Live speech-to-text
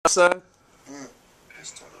son?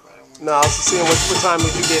 No, I was seeing what time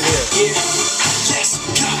did you get here? Yes,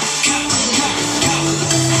 go.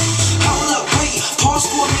 Hold up, wait,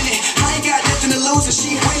 pause for a minute. I ain't got nothing to lose and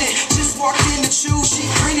she winning. Just walked in the shoes, she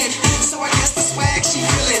grinning. So I guess the swag she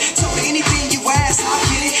feeling. Told her anything you ask, I'll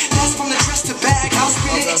get it. That's from the dress to bag, I'll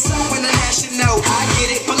spin it. So international, I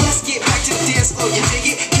get it. But let's get back to the dance floor, you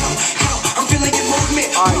dig it? Yo, I'm feeling your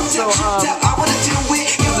movement. Alright, so I wanna do it.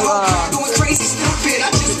 Yo, the whole crowd going crazy, stupid. I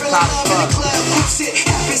just fell in love in the club. Oops, it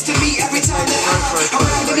happens to me every time that I'm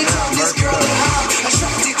around anytime this girl that I'm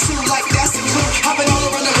attracted to. Like that's the clue. I've been all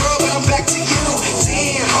around the world, but I'm back to you.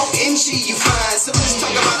 Damn, OMG, you fine. So let's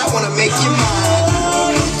talk about I wanna make you mine.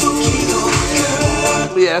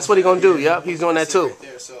 Yeah, that's what he gonna do. Yep, he's doing that too. Right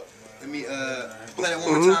there, so let me play that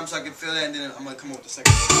one more time so I can feel that, and then I'm gonna come up with the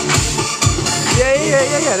second.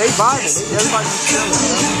 Yeah. They vibing. Everybody's filming.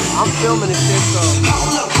 I'm filming this shit, so.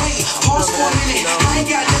 Hold up, wait, pause for a minute. I ain't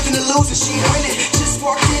got nothing to lose and she winning. Just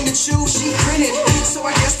walked in the shoes, she grinning. So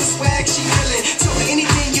I guess the swag she feeling. Told me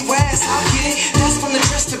anything you ask, I'll get it. That's from the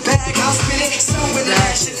dress to bag, I'll spin it. So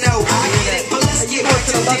international, I get it. But let's get back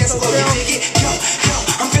to the dance floor, you dig it? Yo,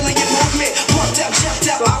 I'm feeling your movement. Pumped up, jumped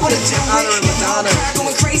up, I wanna do it. But the whole crowd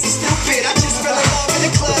going crazy, stupid. I just fell in love in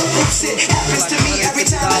the club. Oops, it happens to me every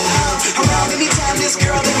time that I'm around anytime this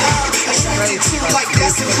girl that I'm attracted to. Like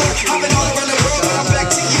that's the clue. I've been all around the world, but I'm back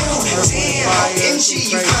to you. Damn, OMG,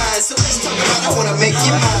 you fine. So let's talk about I wanna make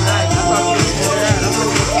you mine.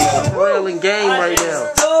 Real in game right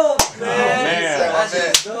now.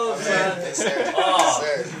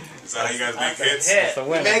 Is that how you guys make hits?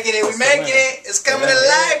 We making it. It's coming to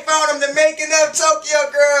life on them. They're making them Tokyo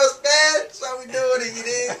girls, man. That's how we doing it, you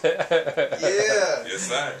dig? Yeah. Yes,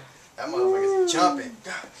 sir. That motherfucker's jumping.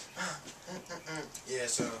 Yeah,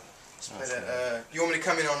 so let's play that. You want me to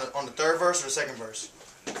come in on the third verse or the second verse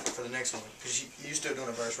for the next one? Because you still doing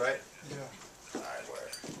a verse, right? Yeah. All right,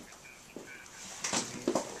 word.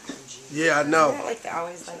 Yeah, I know. I like the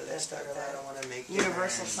always like this. Let's talk about I wanna make you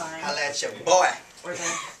Universal mine. sign. Holla at your boy. Or the,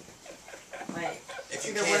 like, If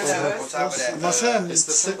you either can't one of on those. top of that. It's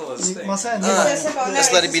the simplest thing. It's so simple. No,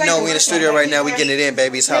 Let's let it it's be like known the we in the worst studio one. right now. We getting it in,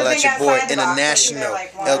 baby. It's Holla at your boy Everything outside the box, International. either,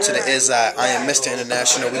 like, L to the is I am Mr.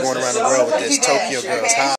 International. We going around the world with this Tokyo girls.